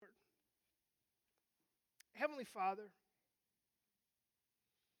Heavenly Father,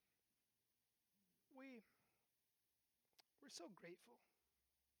 we're so grateful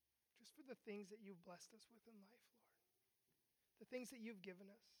just for the things that you've blessed us with in life, Lord. The things that you've given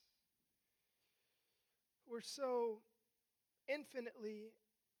us. We're so infinitely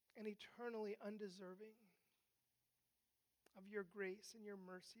and eternally undeserving of your grace and your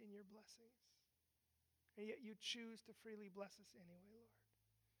mercy and your blessings. And yet you choose to freely bless us anyway, Lord.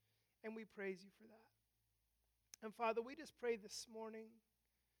 And we praise you for that. And Father, we just pray this morning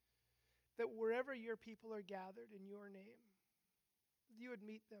that wherever your people are gathered in your name, you would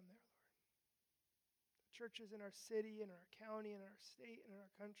meet them there, Lord. The churches in our city, in our county, in our state, in our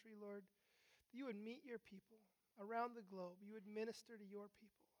country, Lord, that you would meet your people around the globe. You would minister to your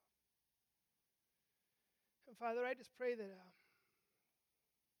people. And Father, I just pray that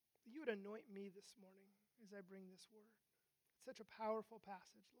you would anoint me this morning as I bring this word. It's such a powerful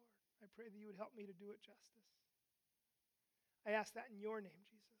passage, Lord. I pray that you would help me to do it justice. I ask that in your name,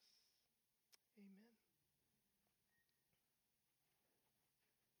 Jesus. Amen.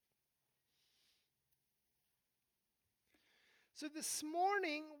 So this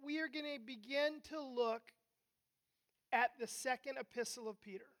morning, we are going to begin to look at the second epistle of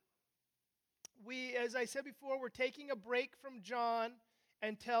Peter. We, as I said before, we're taking a break from John for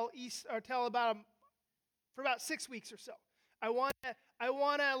about 6 weeks or so. I want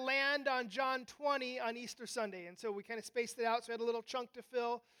to land on John 20 on Easter Sunday, and so we kind of spaced it out, so we had a little chunk to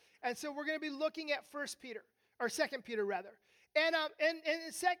fill. And so we're going to be looking at 2 Peter rather. And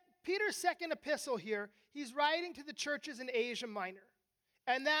Peter's second epistle here, he's writing to the churches in Asia Minor.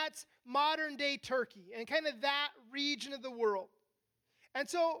 And that's modern-day Turkey and kind of that region of the world. And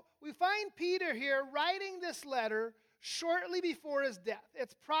so we find Peter here writing this letter shortly before his death.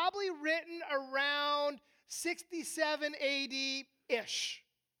 It's probably written around 67 AD-ish,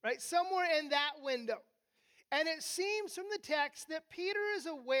 right? Somewhere in that window. And it seems from the text that Peter is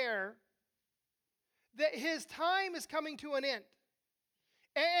aware that his time is coming to an end.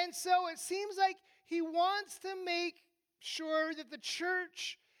 And so it seems like he wants to make sure that the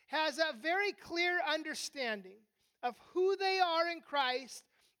church has a very clear understanding of who they are in Christ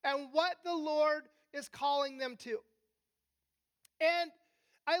and what the Lord is calling them to. And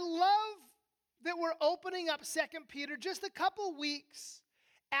I love that we're opening up 2 Peter just a couple weeks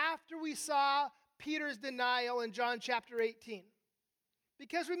after we saw Peter's denial in John chapter 18.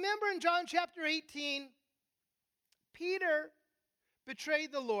 Because remember in John chapter 18, Peter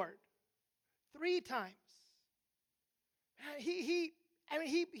betrayed the Lord 3 times. He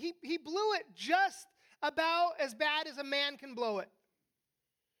blew it just about as bad as a man can blow it.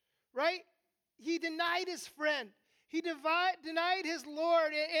 Right? He denied his friend. He denied his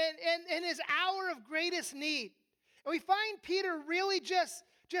Lord in his hour of greatest need. And we find Peter really just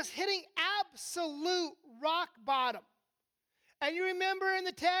hitting absolute rock bottom. And you remember in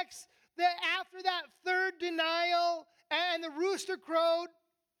the text that after that third denial and the rooster crowed,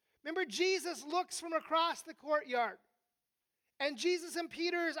 remember Jesus looks from across the courtyard. And Jesus and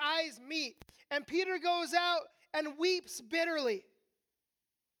Peter's eyes meet. And Peter goes out and weeps bitterly.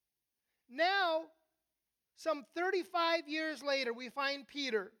 Now, some 35 years later, we find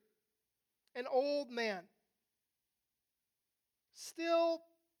Peter, an old man, still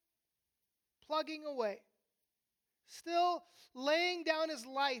plugging away, still laying down his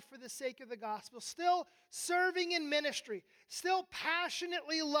life for the sake of the gospel, still serving in ministry, still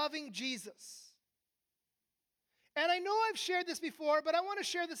passionately loving Jesus. And I know I've shared this before, but I want to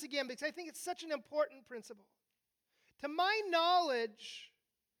share this again because I think it's such an important principle. To my knowledge,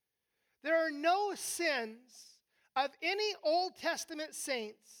 there are no sins of any Old Testament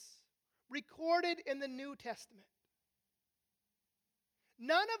saints recorded in the New Testament.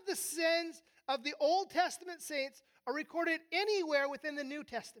 None of the sins of the Old Testament saints are recorded anywhere within the New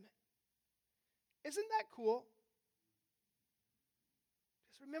Testament. Isn't that cool?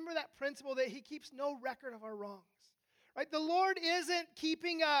 Just remember that principle that he keeps no record of our wrongs. Right? The Lord isn't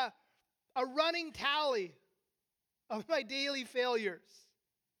keeping a running tally of my daily failures.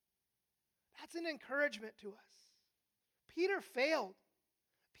 That's an encouragement to us. Peter failed.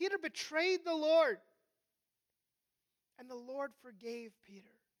 Peter betrayed the Lord. And the Lord forgave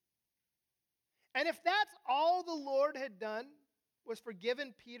Peter. And if that's all the Lord had done was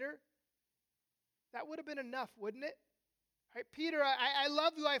forgiven Peter, that would have been enough, wouldn't it? Right, Peter, I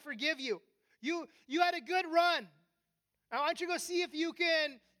love you, I forgive you. You had a good run. Now, why don't you go see if you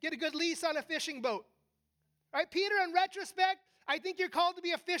can get a good lease on a fishing boat? Right, Peter, in retrospect, I think you're called to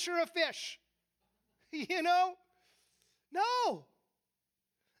be a fisher of fish. You know? No.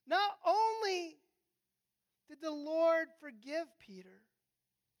 Not only did the Lord forgive Peter,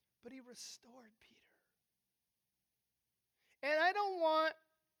 but he restored Peter. And I don't want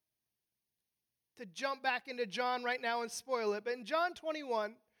to jump back into John right now and spoil it, but in John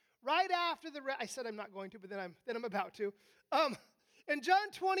 21, right after I said I'm not going to, but then I'm about to. In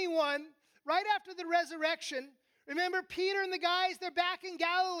John 21, right after the resurrection, remember Peter and the guys, they're back in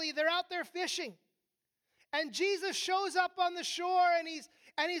Galilee. They're out there fishing. And Jesus shows up on the shore and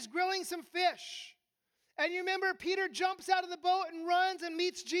he's grilling some fish. And you remember Peter jumps out of the boat and runs and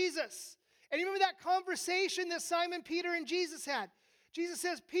meets Jesus. And you remember that conversation that Simon Peter and Jesus had. Jesus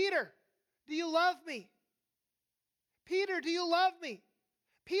says, Peter, do you love me? Peter, do you love me?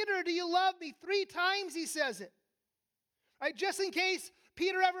 Peter, do you love me? 3 times he says it. Right? Just in case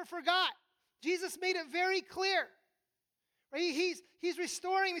Peter ever forgot. Jesus made it very clear. Right? He's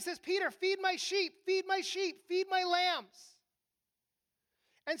restoring him. He says, Peter, feed my sheep, feed my sheep, feed my lambs.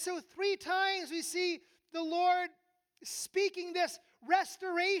 And so 3 times we see the Lord speaking this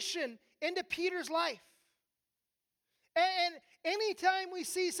restoration into Peter's life. And anytime we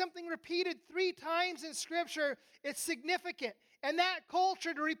see something repeated 3 times in Scripture, it's significant. And that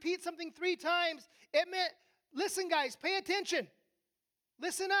culture, to repeat something 3 times, it meant, listen guys, pay attention.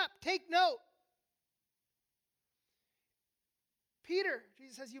 Listen up, take note. Peter,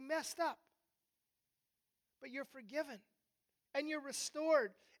 Jesus says, you messed up. But you're forgiven. And you're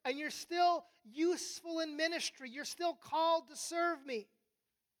restored. And you're still useful in ministry. You're still called to serve me.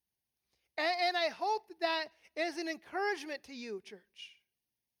 And I hope that is an encouragement to you, church.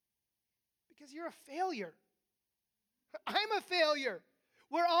 Because you're a failure. I'm a failure.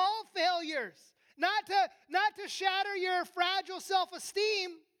 We're all failures. Not to shatter your fragile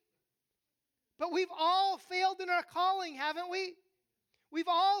self-esteem, but we've all failed in our calling, haven't we? We've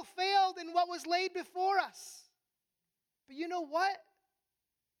all failed in what was laid before us. But you know what?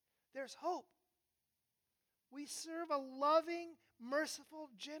 There's hope. We serve a loving, merciful,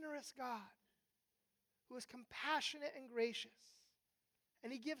 generous God who is compassionate and gracious.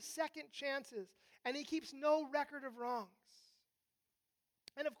 And he gives second chances. And he keeps no record of wrongs.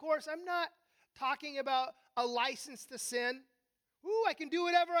 And of course, I'm not talking about a license to sin. Ooh, I can do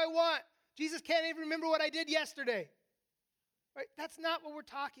whatever I want. Jesus can't even remember what I did yesterday. Right? That's not what we're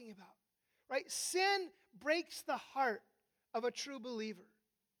talking about. Right? Sin breaks the heart of a true believer.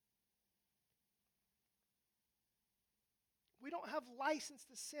 We don't have license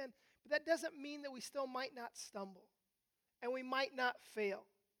to sin, but that doesn't mean that we still might not stumble and we might not fail.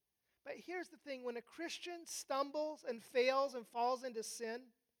 But here's the thing, when a Christian stumbles and fails and falls into sin,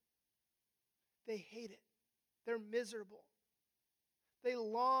 they hate it. They're miserable. They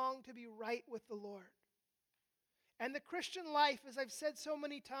long to be right with the Lord. And the Christian life, as I've said so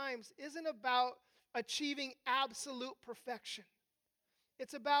many times, isn't about achieving absolute perfection.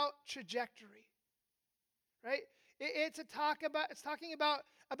 It's about trajectory. Right? It's talking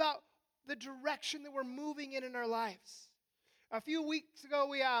about the direction that we're moving in our lives. A few weeks ago,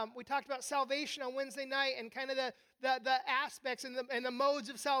 we talked about salvation on Wednesday night and kind of the aspects and the modes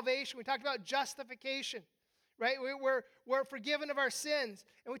of salvation. We talked about justification, right? We're forgiven of our sins,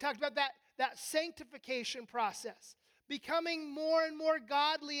 and we talked about that sanctification process, becoming more and more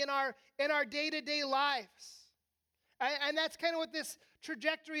godly in our day-to-day lives. And that's kind of what this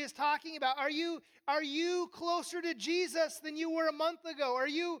trajectory is talking about. Are you closer to Jesus than you were a month ago? Are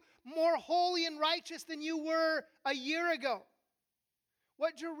you more holy and righteous than you were a year ago?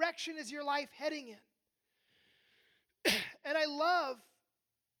 What direction is your life heading in? And I love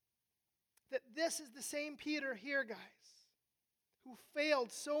that this is the same Peter here, guys, who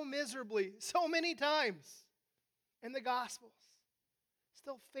failed so miserably so many times in the Gospels,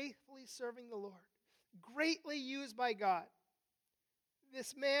 still faithfully serving the Lord, greatly used by God.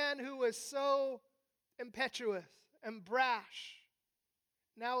 This man who was so impetuous and brash,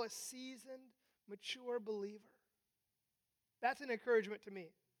 now a seasoned, mature believer. That's an encouragement to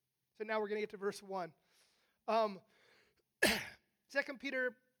me. So now we're going to get to verse 1. 2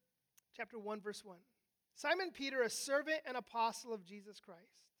 Peter chapter 1, verse 1. Simon Peter, a servant and apostle of Jesus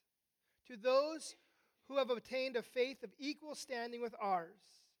Christ, to those who have obtained a faith of equal standing with ours,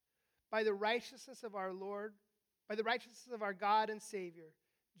 by the righteousness of our Lord, by the righteousness of our God and Savior,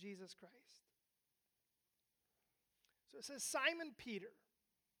 Jesus Christ. So it says, Simon Peter,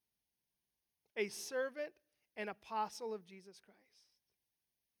 a servant and apostle of Jesus Christ.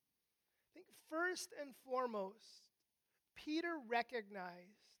 I think first and foremost, Peter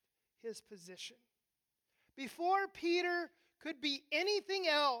recognized his position. Before Peter could be anything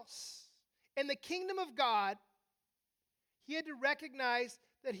else in the kingdom of God, he had to recognize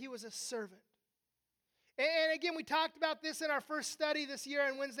that he was a servant. And again, we talked about this in our first study this year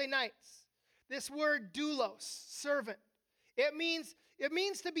on Wednesday nights. This word doulos, servant. It means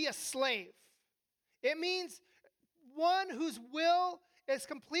to be a slave. It means one whose will is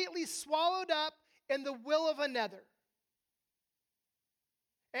completely swallowed up in the will of another.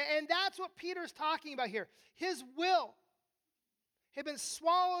 And that's what Peter's talking about here. His will had been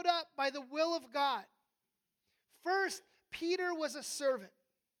swallowed up by the will of God. First, Peter was a servant.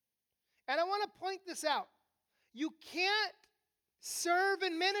 And I want to point this out. You can't serve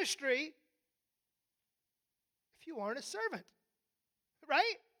in ministry if you aren't a servant,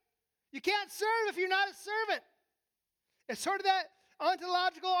 right? You can't serve if you're not a servant. It's sort of that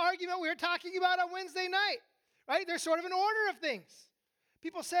ontological argument we were talking about on Wednesday night, right? There's sort of an order of things.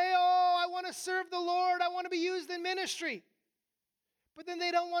 People say, oh, I want to serve the Lord. I want to be used in ministry. But then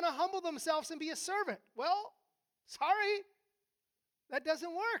they don't want to humble themselves and be a servant. Well, sorry, that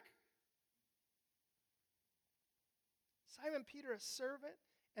doesn't work. Simon Peter, a servant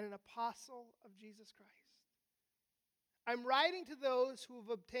and an apostle of Jesus Christ. I'm writing to those who have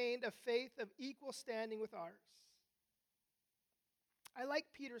obtained a faith of equal standing with ours. I like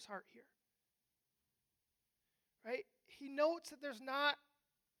Peter's heart here. Right? He notes that there's not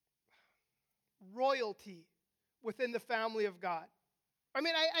royalty within the family of God. I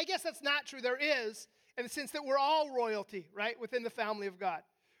mean, I guess that's not true. There is, in the sense that we're all royalty, right, within the family of God.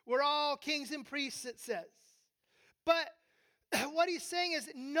 We're all kings and priests, it says. But what he's saying is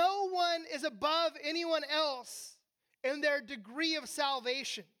no one is above anyone else in their degree of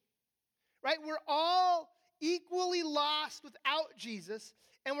salvation, right? We're all equally lost without Jesus,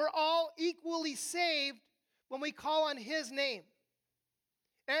 and we're all equally saved when we call on his name.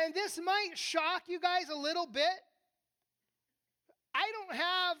 And this might shock you guys a little bit. I don't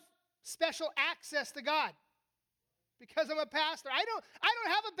have special access to God because I'm a pastor. I don't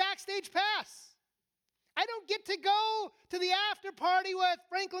have a backstage pass. I don't get to go to the after party with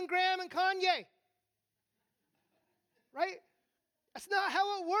Franklin Graham and Kanye. Right? That's not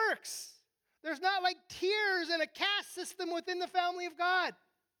how it works. There's not like tiers and a caste system within the family of God.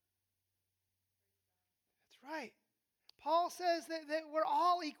 That's right. Paul says that we're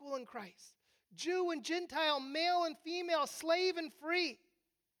all equal in Christ. Jew and Gentile, male and female, slave and free.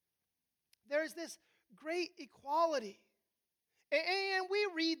 There's this great equality. And we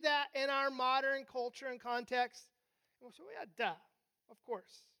read that in our modern culture and context. And we'll say, well, yeah, duh, of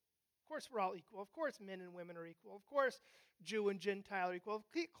course. Of course we're all equal. Of course men and women are equal. Of course Jew and Gentile are equal. Of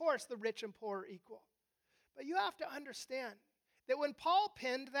course the rich and poor are equal. But you have to understand that when Paul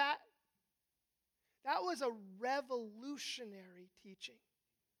penned that, that was a revolutionary teaching.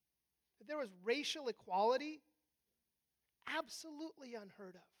 That there was racial equality, absolutely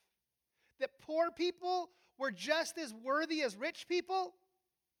unheard of. That poor people were just as worthy as rich people.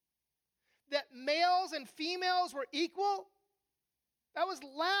 That males and females were equal. That was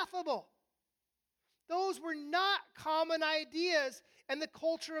laughable. Those were not common ideas in the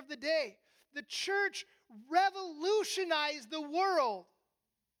culture of the day. The church revolutionized the world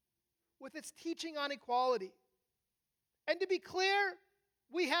with its teaching on equality. And to be clear,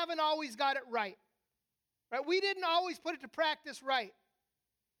 we haven't always got it right. Right? We didn't always put it to practice right.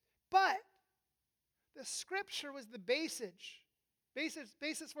 But the scripture was the basis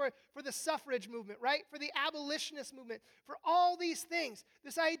for the suffrage movement, right? For the abolitionist movement, for all these things.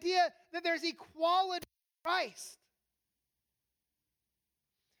 This idea that there's equality in Christ.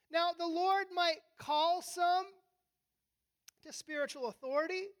 Now, the Lord might call some to spiritual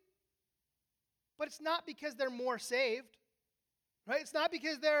authority, but it's not because they're more saved, right? It's not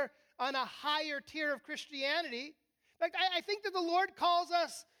because they're on a higher tier of Christianity. In fact, I think that the Lord calls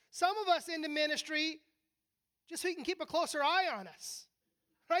us, some of us, into ministry just so he can keep a closer eye on us,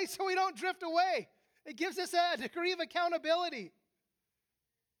 right? So we don't drift away. It gives us a degree of accountability.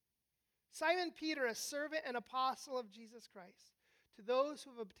 Simon Peter, a servant and apostle of Jesus Christ, to those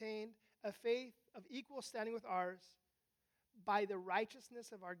who have obtained a faith of equal standing with ours by the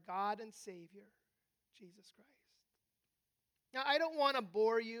righteousness of our God and Savior, Jesus Christ. Now, I don't want to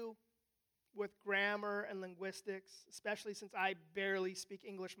bore you with grammar and linguistics, especially since I barely speak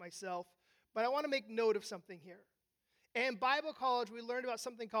English myself, but I want to make note of something here. In Bible college, we learned about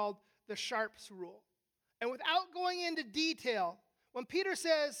something called the Sharpe's Rule. And without going into detail, when Peter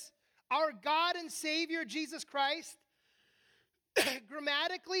says, our God and Savior, Jesus Christ,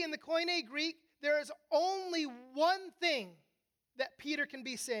 grammatically in the Koine Greek, there is only one thing that Peter can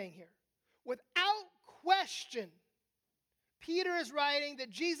be saying here. Without question, Peter is writing that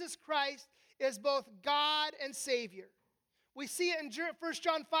Jesus Christ is both God and Savior. We see it in 1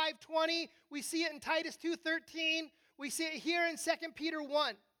 John 5:20. We see it in Titus 2:13. We see it here in 2 Peter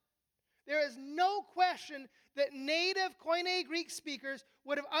 1. There is no question that native Koine Greek speakers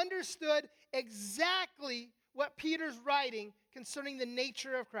would have understood exactly what Peter's writing concerning the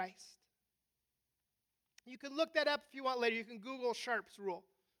nature of Christ. You can look that up if you want later. You can Google Sharp's rule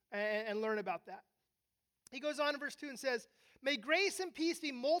and learn about that. He goes on in verse 2 and says, "May grace and peace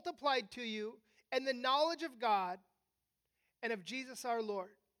be multiplied to you and the knowledge of God and of Jesus our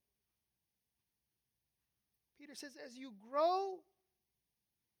Lord." Peter says, as you grow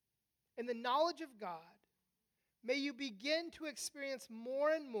in the knowledge of God, may you begin to experience more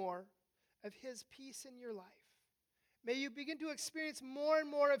and more of his peace in your life. May you begin to experience more and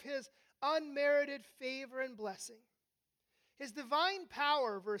more of his unmerited favor and blessing. His divine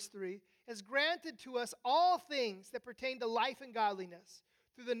power, verse 3, has granted to us all things that pertain to life and godliness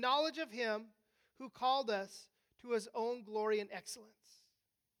through the knowledge of him who called us to his own glory and excellence.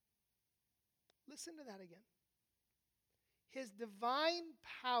 Listen to that again. His divine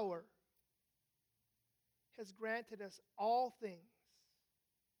power has granted us all things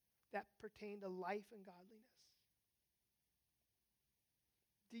that pertain to life and godliness.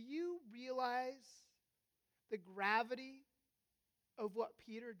 Do you realize the gravity of what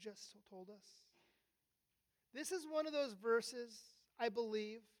Peter just told us? This is one of those verses, I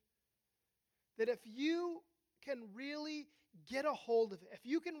believe, that if you can really get a hold of it, if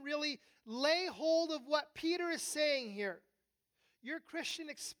you can really lay hold of what Peter is saying here, your Christian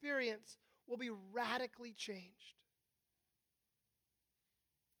experience will be radically changed.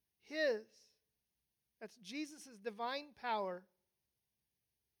 That's Jesus' divine power,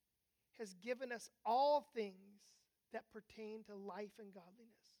 has given us all things that pertain to life and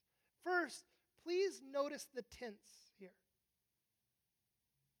godliness. First, please notice the tense here.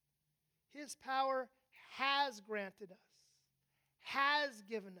 His power has granted us, has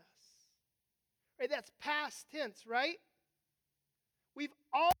given us. Right? That's past tense, right? We've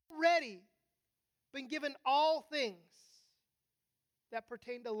already been given all things that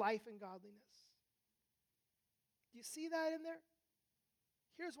pertain to life and godliness. Do you see that in there?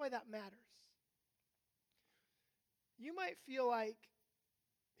 Here's why that matters. You might feel like,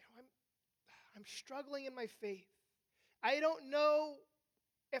 I'm struggling in my faith. I don't know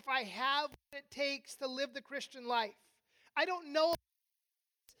if I have what it takes to live the Christian life. I don't know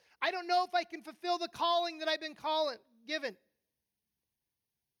if I can fulfill the calling that I've been given.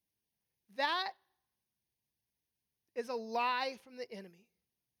 That is a lie from the enemy.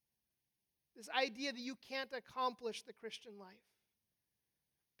 This idea that you can't accomplish the Christian life.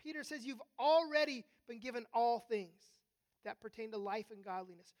 Peter says you've already been given all things that pertain to life and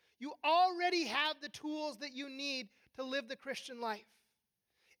godliness. You already have the tools that you need to live the Christian life.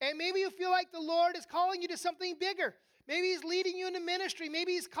 And maybe you feel like the Lord is calling you to something bigger. Maybe he's leading you into ministry.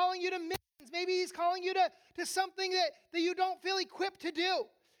 Maybe he's calling you to missions. Maybe he's calling you to something that you don't feel equipped to do.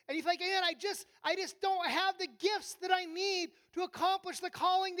 And you think, man, I just don't have the gifts that I need to accomplish the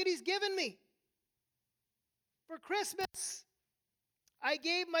calling that he's given me. For Christmas, I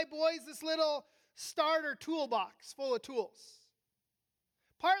gave my boys this little starter toolbox full of tools.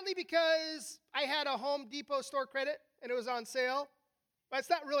 Partly because I had a Home Depot store credit and it was on sale. That's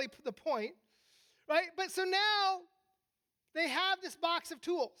not really the point, right? But so now they have this box of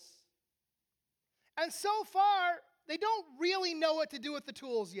tools. And so far, they don't really know what to do with the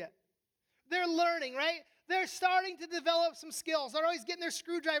tools yet. They're learning, right? They're starting to develop some skills. They're always getting their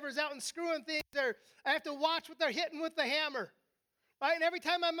screwdrivers out and screwing things. I have to watch what they're hitting with the hammer. Right? And every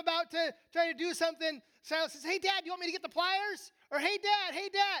time I'm about to try to do something, Silas says, "Hey, Dad, you want me to get the pliers?" Or, hey,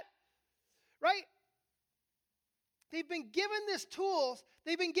 Dad. Right? They've been given these tools.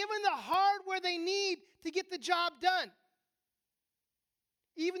 They've been given the hardware they need to get the job done,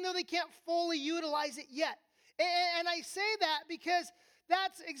 even though they can't fully utilize it yet. And I say that because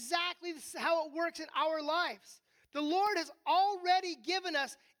that's exactly how it works in our lives. The Lord has already given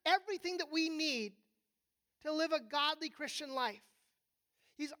us everything that we need to live a godly Christian life.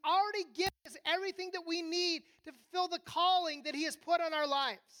 He's already given us everything that we need to fulfill the calling that he has put on our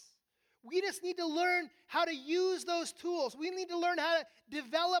lives. We just need to learn how to use those tools. We need to learn how to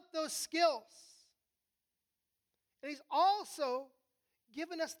develop those skills. And he's also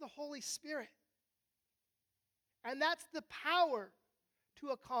given us the Holy Spirit. And that's the power to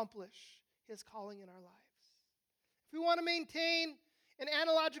accomplish his calling in our lives. If we want to maintain an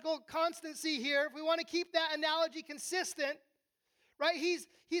analogical constancy here, if we want to keep that analogy consistent, right? He's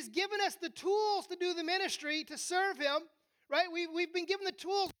given us the tools to do the ministry, to serve him, right? We've been given the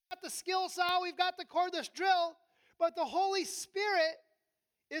tools. We've got the skill saw, we've got the cordless drill, but the Holy Spirit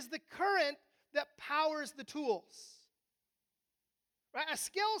is the current that powers the tools. Right? A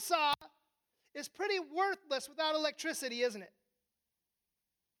skill saw is pretty worthless without electricity, isn't it?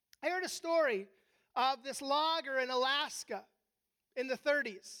 I heard a story of this logger in Alaska in the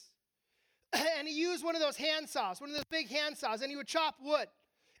 30s. And he used one of those hand saws, one of those big hand saws, and he would chop wood.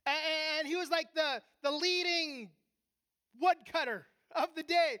 And he was like the leading woodcutter of the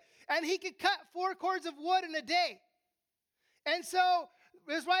day. And he could cut 4 cords of wood in a day. And so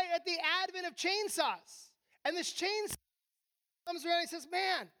it was right at the advent of chainsaws. And this chainsaw comes around and he says,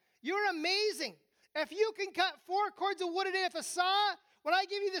 man, you're amazing. If you can cut 4 cords of wood a day with a saw, when I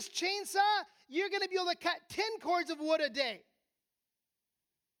give you this chainsaw, you're going to be able to cut 10 cords of wood a day.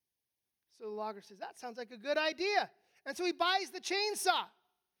 So the logger says, that sounds like a good idea. And so he buys the chainsaw.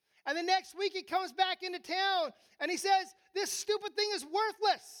 And the next week he comes back into town and he says, this stupid thing is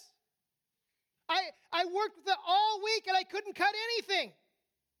worthless. I worked with it all week and I couldn't cut anything.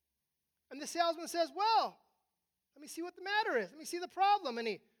 And the salesman says, well, let me see what the matter is. Let me see the problem.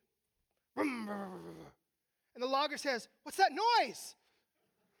 And the logger says, what's that noise?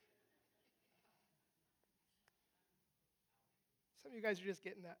 Some of you guys are just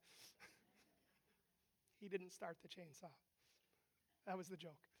getting that. He didn't start the chainsaw. That was the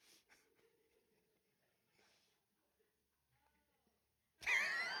joke.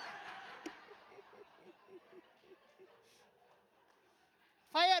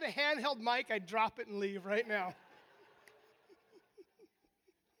 If I had a handheld mic, I'd drop it and leave right now.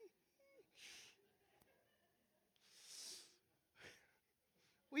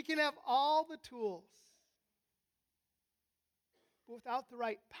 We can have all the tools, but without the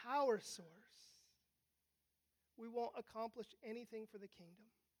right power source, we won't accomplish anything for the kingdom.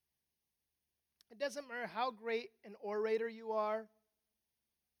 It doesn't matter how great an orator you are.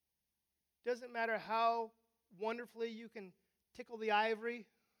 It doesn't matter how wonderfully you can tickle the ivory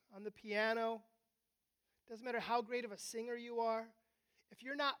on the piano. It doesn't matter how great of a singer you are. If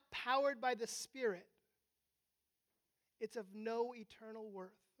you're not powered by the Spirit, it's of no eternal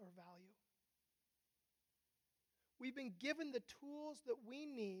worth or value. We've been given the tools that we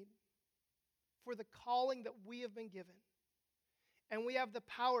need for the calling that we have been given. And we have the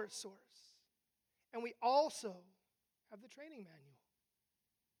power source. And we also have the training manual.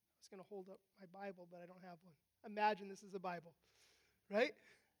 I was going to hold up my Bible, but I don't have one. Imagine this is a Bible, right?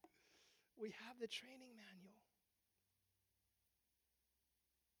 We have the training manual.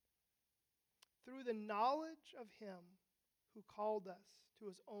 Through the knowledge of Him who called us to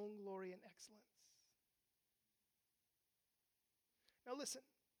His own glory and excellence. Now listen,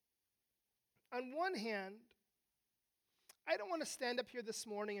 on one hand, I don't want to stand up here this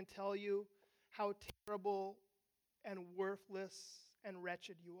morning and tell you how terrible and worthless and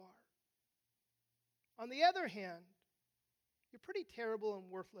wretched you are. On the other hand, you're pretty terrible and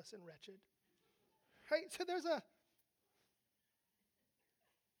worthless and wretched. Right? So there's a...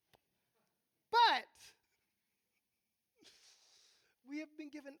 But we have been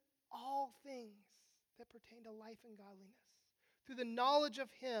given all things that pertain to life and godliness. Through the knowledge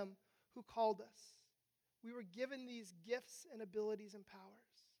of Him who called us, we were given these gifts and abilities and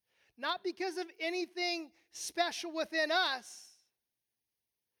powers. Not because of anything special within us.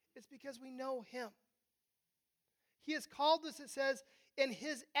 It's because we know Him. He has called us, it says, in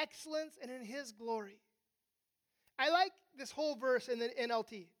His excellence and in His glory. I like this whole verse in the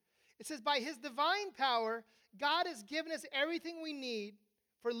NLT. It says, by His divine power, God has given us everything we need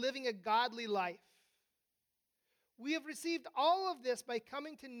for living a godly life. We have received all of this by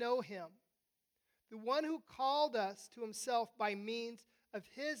coming to know Him, the one who called us to Himself by means of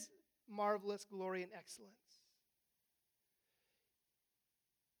His marvelous glory and excellence.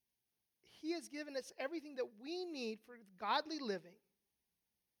 He has given us everything that we need for godly living,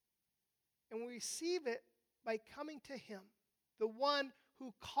 and we receive it by coming to Him, the one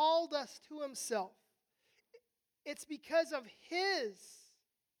who called us to Himself. It's because of His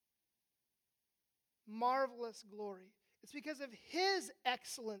marvelous glory. It's because of His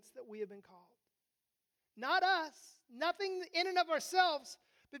excellence that we have been called. Not us, nothing in and of ourselves,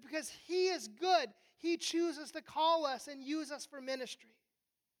 but because He is good, He chooses to call us and use us for ministry.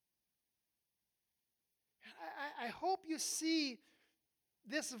 I hope you see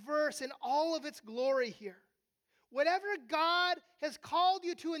this verse in all of its glory here. Whatever God has called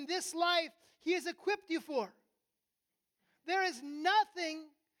you to in this life, He has equipped you for. There is nothing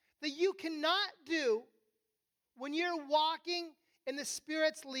that you cannot do when you're walking in the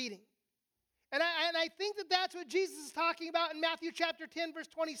Spirit's leading. And I think that that's what Jesus is talking about in Matthew chapter 10, verse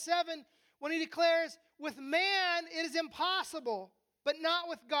 27, when He declares, with man it is impossible, but not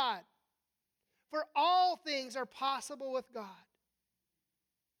with God. For all things are possible with God.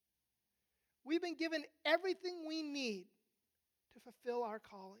 We've been given everything we need to fulfill our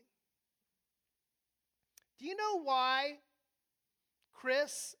calling. Do you know why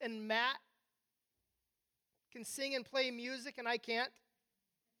Chris and Matt can sing and play music and I can't?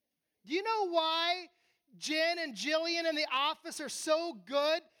 Do you know why Jen and Jillian in the office are so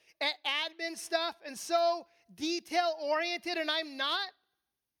good admin stuff and so detail-oriented and I'm not?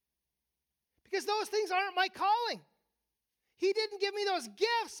 Because those things aren't my calling. He didn't give me those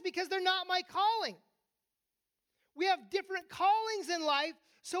gifts because they're not my calling. We have different callings in life,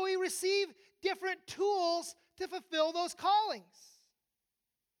 so we receive different tools to fulfill those callings.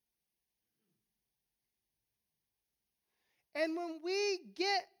 And when we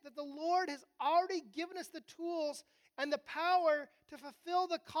get that the Lord has already given us the tools and the power to fulfill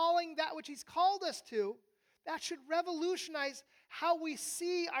the calling, that which He's called us to, that should revolutionize how we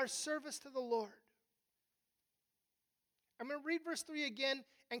see our service to the Lord. I'm going to read verse 3 again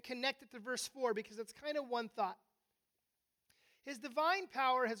and connect it to verse 4 because it's kind of one thought. His divine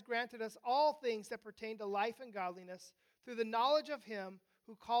power has granted us all things that pertain to life and godliness through the knowledge of Him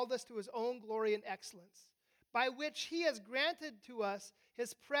who called us to His own glory and excellence, by which He has granted to us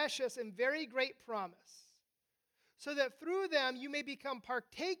His precious and very great promise, so that through them you may become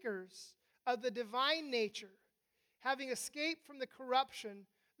partakers of the divine nature, having escaped from the corruption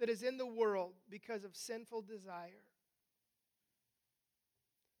that is in the world because of sinful desire.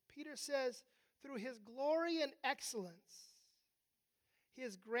 Peter says, through His glory and excellence, He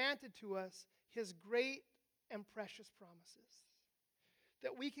has granted to us His great and precious promises,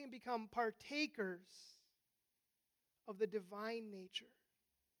 that we can become partakers of the divine nature.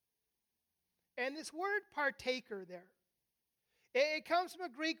 And this word partaker there, it comes from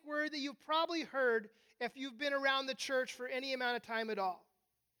a Greek word that you've probably heard if you've been around the church for any amount of time at all.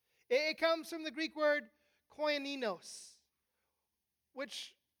 It comes from the Greek word koininos,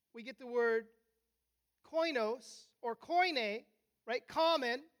 which we get the word koinos or koine, right?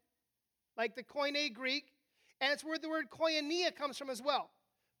 Common, like the koine Greek. And it's where the word koinonia comes from as well.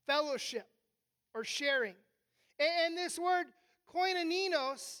 Fellowship or sharing. And this word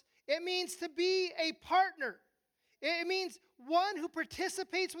koinoninos, it means to be a partner. It means one who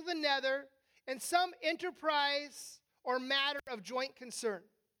participates with another in some enterprise or matter of joint concern.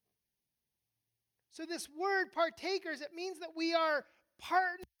 So this word partakers, it means that we are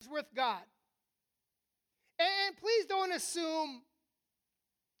partners with God. And please don't assume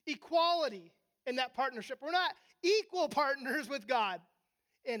equality in that partnership. We're not equal partners with God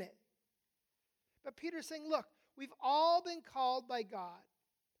in it. But Peter's saying, look, we've all been called by God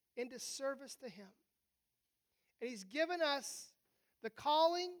into service to Him. And He's given us the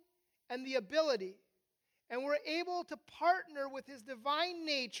calling and the ability, and we're able to partner with His divine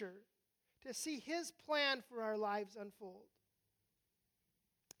nature to see His plan for our lives unfold.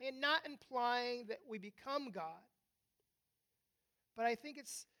 And not implying that we become God, but I think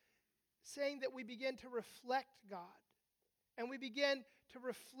it's saying that we begin to reflect God, and we begin to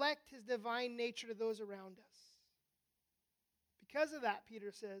reflect His divine nature to those around us. Because of that,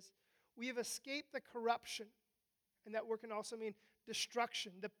 Peter says, we have escaped the corruption, and that word can also mean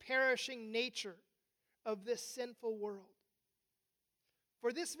destruction, the perishing nature of this sinful world.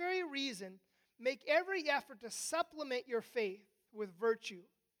 For this very reason, make every effort to supplement your faith with virtue,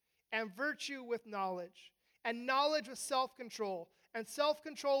 and virtue with knowledge, and knowledge with self-control, and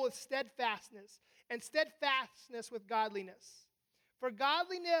self-control with steadfastness, and steadfastness with godliness. For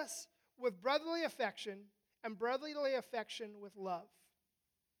godliness with brotherly affection, and brotherly affection with love.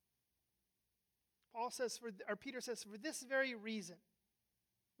 Peter says, for this very reason.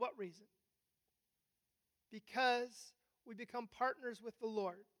 What reason? Because we become partners with the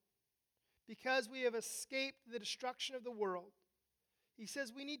Lord. Because we have escaped the destruction of the world. He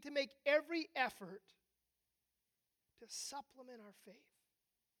says we need to make every effort to supplement our faith.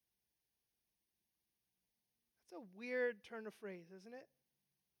 That's a weird turn of phrase, isn't it?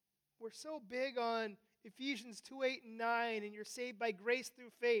 We're so big on Ephesians 2:8 and 9, and you're saved by grace through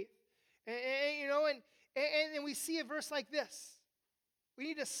faith. And we see a verse like this. We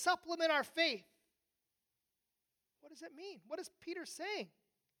need to supplement our faith. What does that mean? What is Peter saying?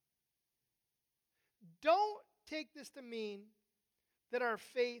 Don't take this to mean that our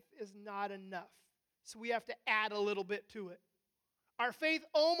faith is not enough, so we have to add a little bit to it. Our faith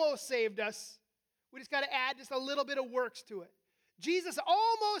almost saved us. We just got to add just a little bit of works to it. Jesus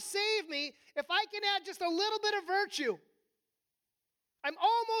almost saved me if I can add just a little bit of virtue. I'm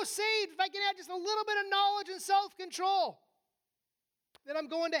almost saved if I can add just a little bit of knowledge and self-control. Then I'm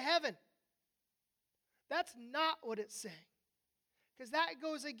going to heaven. That's not what it's saying. Because that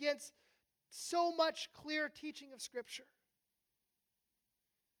goes against so much clear teaching of Scripture.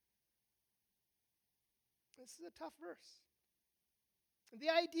 This is a tough verse. The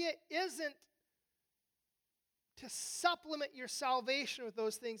idea isn't to supplement your salvation with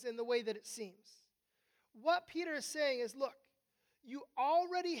those things in the way that it seems. What Peter is saying is, look, you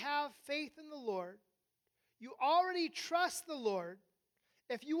already have faith in the Lord. You already trust the Lord.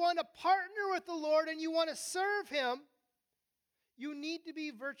 if you want to partner with the Lord and you want to serve Him, you need to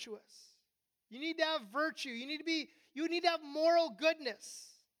be virtuous. You need to have virtue. You need to have moral goodness.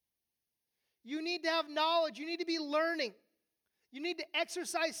 You need to have knowledge. You need to be learning. You need to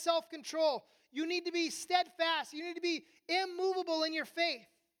exercise self-control. You need to be steadfast. You need to be immovable in your faith,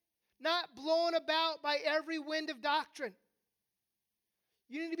 not blown about by every wind of doctrine.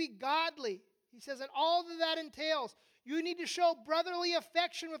 You need to be godly, he says, and all that entails. You need to show brotherly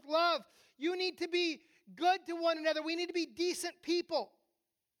affection with love. You need to be good to one another. We need to be decent people.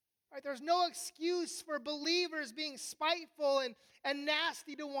 Right? There's no excuse for believers being spiteful and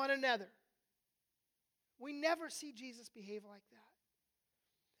nasty to one another. We never see Jesus behave like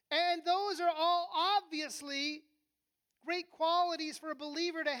that. And those are all obviously great qualities for a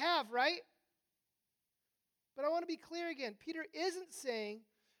believer to have, right? But I want to be clear again. Peter isn't saying,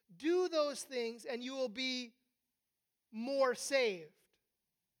 do those things and you will be more saved.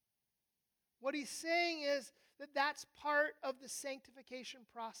 What he's saying is that that's part of the sanctification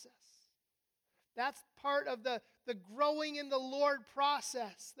process. That's part of the growing in the Lord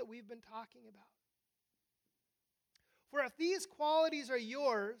process that we've been talking about. For if these qualities are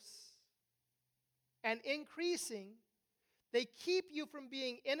yours and increasing, they keep you from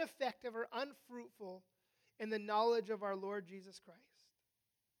being ineffective or unfruitful in the knowledge of our Lord Jesus Christ.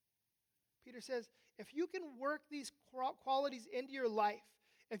 Peter says, if you can work these qualities into your life,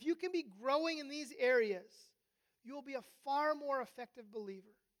 if you can be growing in these areas, you'll be a far more effective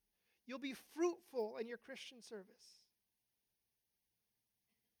believer. You'll be fruitful in your Christian service.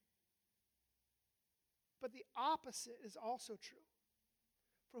 But the opposite is also true.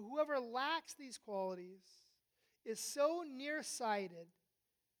 For whoever lacks these qualities is so nearsighted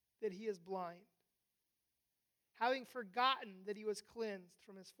that he is blind, having forgotten that he was cleansed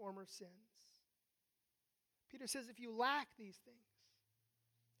from his former sins. Peter says if you lack these things,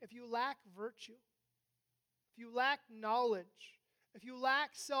 if you lack virtue, if you lack knowledge, if you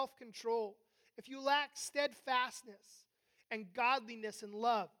lack self-control, if you lack steadfastness and godliness and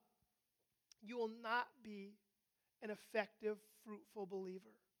love, you will not be an effective, fruitful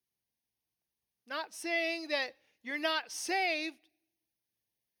believer. Not saying that you're not saved,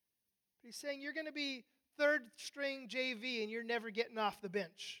 but he's saying you're going to be third string JV and you're never getting off the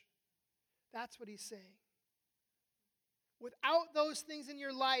bench. That's what he's saying. Without those things in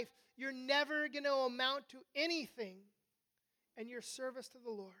your life, you're never going to amount to anything in your service to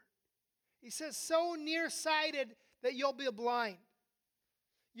the Lord. He says, so nearsighted that you'll be blind.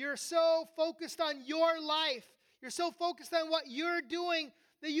 You're so focused on your life. You're so focused on what you're doing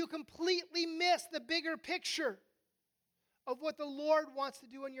that you completely miss the bigger picture of what the Lord wants to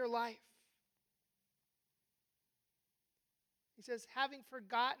do in your life. He says, having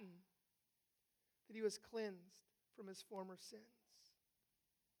forgotten that he was cleansed from his former sins.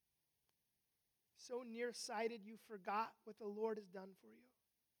 So nearsighted you forgot what the Lord has done for you.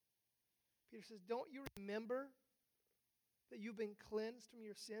 Peter says, don't you remember that you've been cleansed from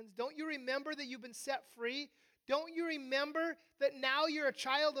your sins? Don't you remember that you've been set free? Don't you remember that now you're a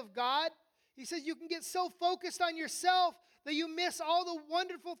child of God? He says you can get so focused on yourself that you miss all the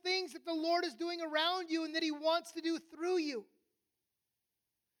wonderful things that the Lord is doing around you and that he wants to do through you.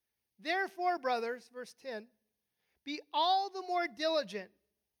 Therefore, brothers, verse 10, be all the more diligent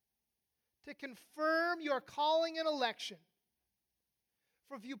to confirm your calling and election.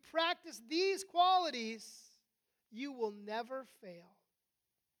 For if you practice these qualities, you will never fail.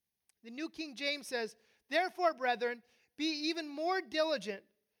 The New King James says, therefore, brethren, be even more diligent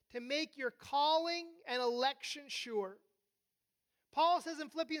to make your calling and election sure. Paul says in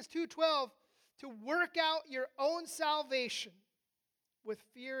Philippians 2:12, to work out your own salvation with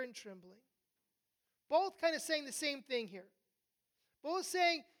fear and trembling. Both kind of saying the same thing here. Both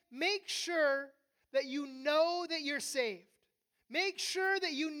saying, make sure that you know that you're saved. Make sure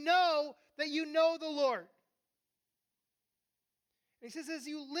that you know the Lord. And he says, as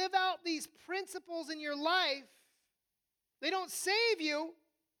you live out these principles in your life, they don't save you,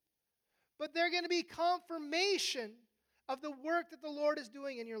 but they're going to be confirmation of the work that the Lord is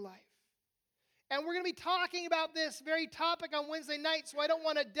doing in your life. And we're going to be talking about this very topic on Wednesday night, so I don't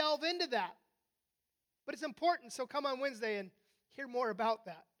want to delve into that. But it's important, so come on Wednesday and hear more about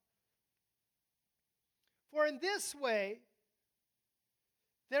that. For in this way,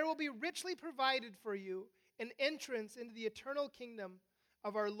 there will be richly provided for you an entrance into the eternal kingdom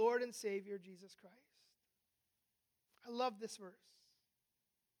of our Lord and Savior, Jesus Christ. I love this verse.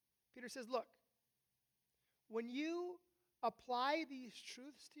 Peter says, look, when you apply these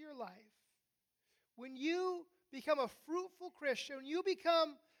truths to your life, when you become a fruitful Christian, when you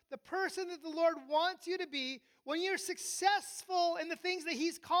become the person that the Lord wants you to be, when you're successful in the things that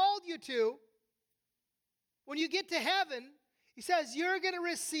He's called you to, when you get to heaven, He says you're going to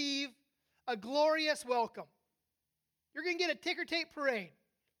receive a glorious welcome. You're going to get a ticker tape parade.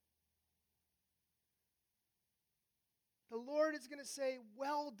 The Lord is going to say,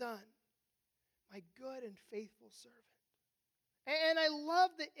 well done, my good and faithful servant. And I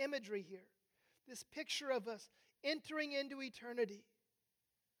love the imagery here, this picture of us entering into eternity.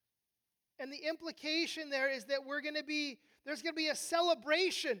 And the implication there is that there's going to be a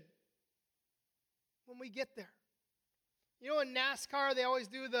celebration when we get there. You know, in NASCAR, they always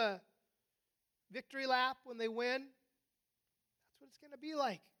do the victory lap when they win. That's what it's going to be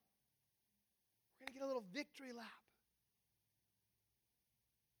like. We're going to get a little victory lap.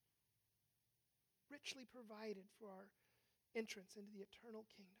 Richly provided for our entrance into the eternal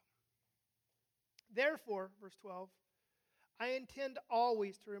kingdom. Therefore, verse 12, I intend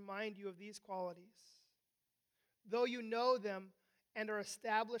always to remind you of these qualities, though you know them and are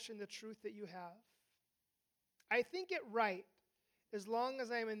established in the truth that you have. I think it right, as long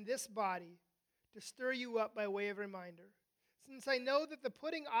as I am in this body, to stir you up by way of reminder, since I know that the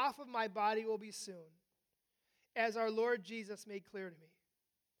putting off of my body will be soon, as our Lord Jesus made clear to me.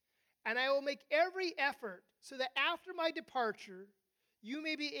 And I will make every effort so that after my departure, you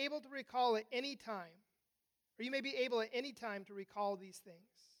may be able to recall at any time, or you may be able at any time to recall these things.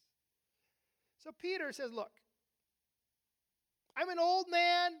 So Peter says, look, I'm an old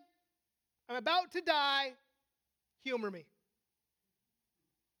man. I'm about to die. Humor me.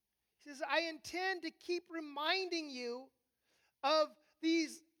 He says, I intend to keep reminding you of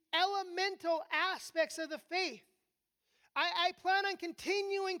these elemental aspects of the faith. I plan on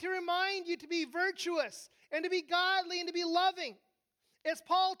continuing to remind you to be virtuous and to be godly and to be loving. As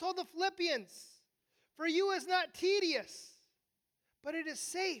Paul told the Philippians, for you is not tedious, but it is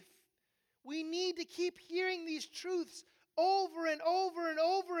safe. We need to keep hearing these truths over and over and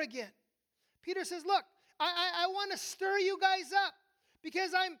over again. Peter says, look, I want to stir you guys up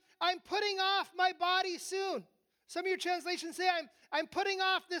because I'm putting off my body soon. Some of your translations say I'm putting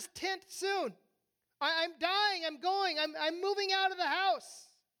off this tent soon. I'm dying, I'm going, I'm moving out of the house.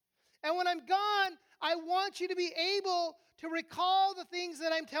 And when I'm gone, I want you to be able to recall the things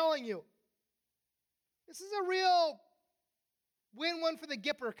that I'm telling you. This is a real win one for the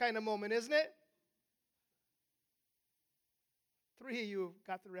Gipper kind of moment, isn't it? 3 of you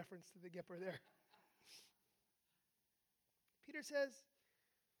got the reference to the Gipper there. Peter says,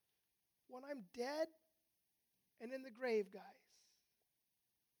 when I'm dead and in the grave, guys,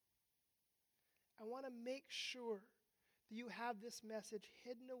 I want to make sure that you have this message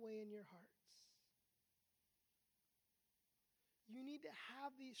hidden away in your hearts. You need to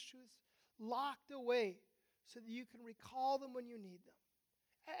have these truths locked away so that you can recall them when you need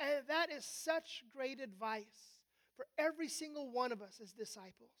them. And that is such great advice for every single one of us as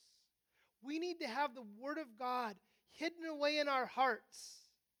disciples. We need to have the Word of God hidden away in our hearts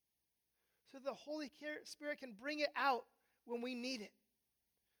so the Holy Spirit can bring it out when we need it.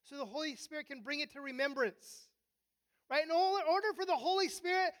 So the Holy Spirit can bring it to remembrance. Right? In order for the Holy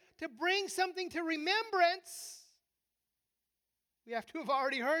Spirit to bring something to remembrance, we have to have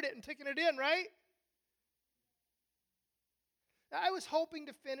already heard it and taken it in, right? I was hoping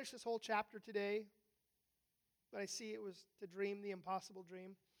to finish this whole chapter today, but I see it was to dream the impossible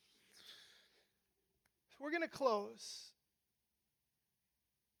dream. So we're going to close.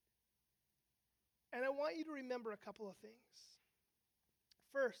 And I want you to remember a couple of things.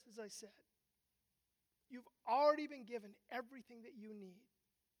 First, as I said, you've already been given everything that you need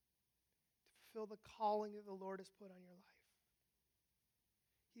to fulfill the calling that the Lord has put on your life.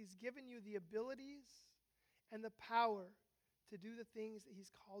 He's given you the abilities and the power to do the things that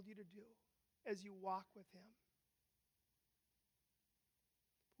He's called you to do as you walk with Him.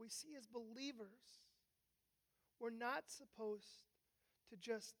 We see as believers, we're not supposed to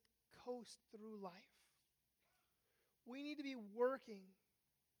just coast through life. We need to be working.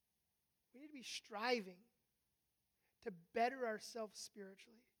 We need to be striving to better ourselves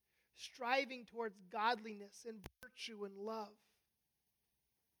spiritually, striving towards godliness and virtue and love.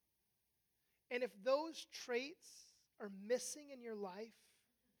 And if those traits are missing in your life,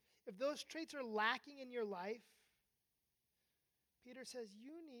 if those traits are lacking in your life, Peter says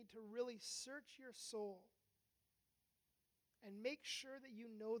you need to really search your soul and make sure that you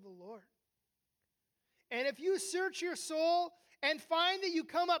know the Lord. And if you search your soul and find that you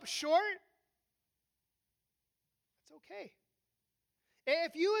come up short, it's okay.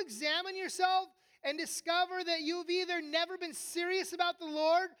 If you examine yourself and discover that you've either never been serious about the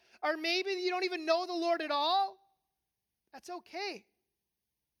Lord or maybe you don't even know the Lord at all, that's okay.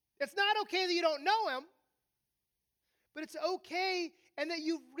 It's not okay that you don't know Him. But it's okay, and that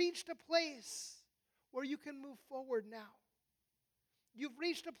you've reached a place where you can move forward now. You've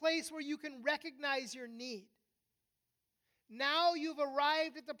reached a place where you can recognize your need. Now you've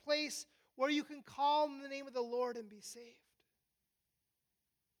arrived at the place where you can call in the name of the Lord and be saved.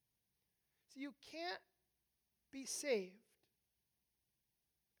 So you can't be saved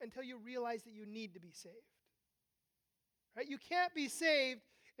until you realize that you need to be saved. Right? You can't be saved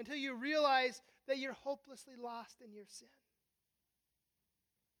until you realize that you're hopelessly lost in your sin.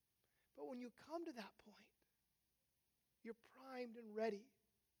 But when you come to that point, you're primed and ready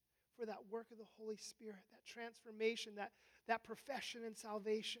for that work of the Holy Spirit, that transformation, that profession and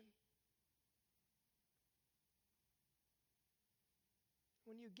salvation.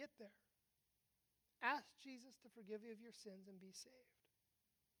 When you get there, ask Jesus to forgive you of your sins and be saved.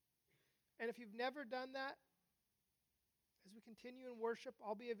 And if you've never done that, as we continue in worship,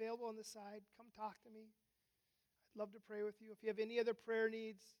 I'll be available on the side. Come talk to me. I'd love to pray with you. If you have any other prayer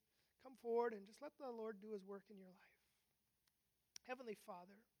needs, come forward and just let the Lord do his work in your life. Heavenly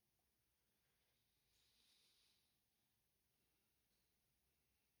Father,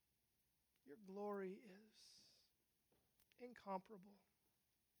 your glory is incomparable.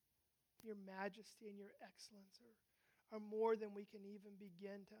 Your majesty and your excellence are more than we can even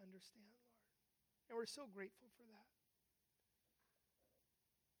begin to understand, Lord. And we're so grateful for that.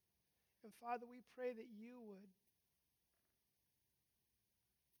 And Father, we pray that you would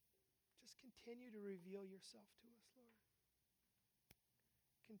just continue to reveal yourself to us, Lord.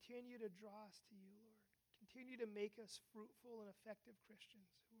 Continue to draw us to you, Lord. Continue to make us fruitful and effective Christians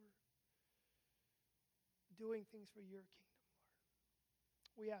who are doing things for your kingdom, Lord.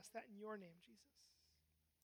 We ask that in your name, Jesus.